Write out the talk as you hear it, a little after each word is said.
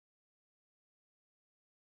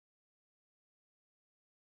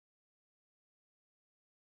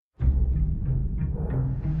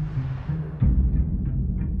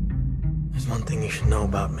one thing you should know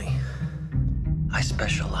about me. I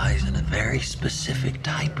specialize in a very specific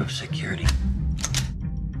type of security.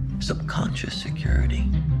 Subconscious security.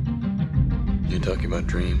 You're talking about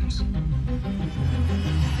dreams?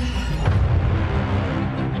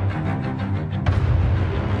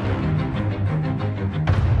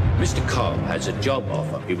 Mr. Carl has a job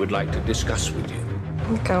offer he would like to discuss with you.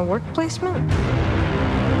 Like a work placement?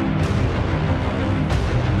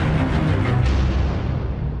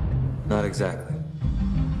 Not exactly.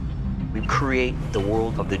 We create the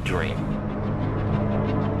world of the dream.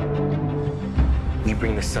 We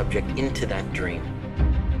bring the subject into that dream,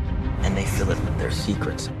 and they fill it with their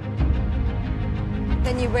secrets.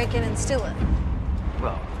 Then you break in and steal it.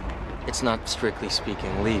 Well, it's not strictly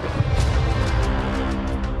speaking legal.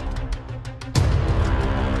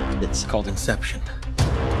 It's called inception.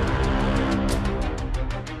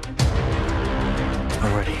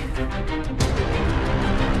 Already.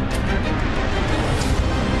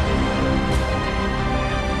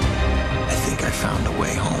 I think I found a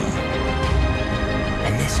way home.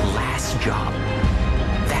 And this last job,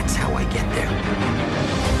 that's how I get there.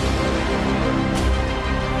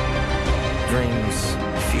 Dreams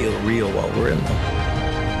feel real while we're in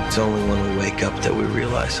them. It's only when we wake up that we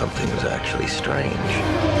realize something is actually strange.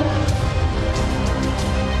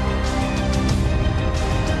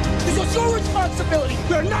 This was your responsibility.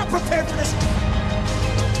 We're not prepared for this.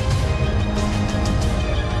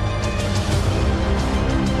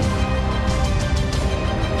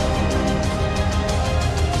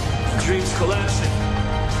 The dream's collapsing.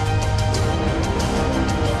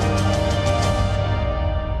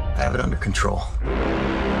 I have it under control.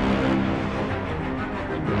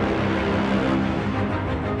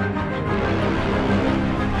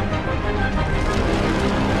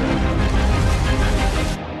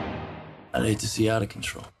 I'd hate to see out of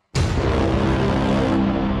control.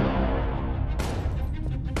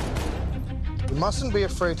 We mustn't be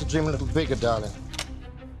afraid to dream a little bigger, darling.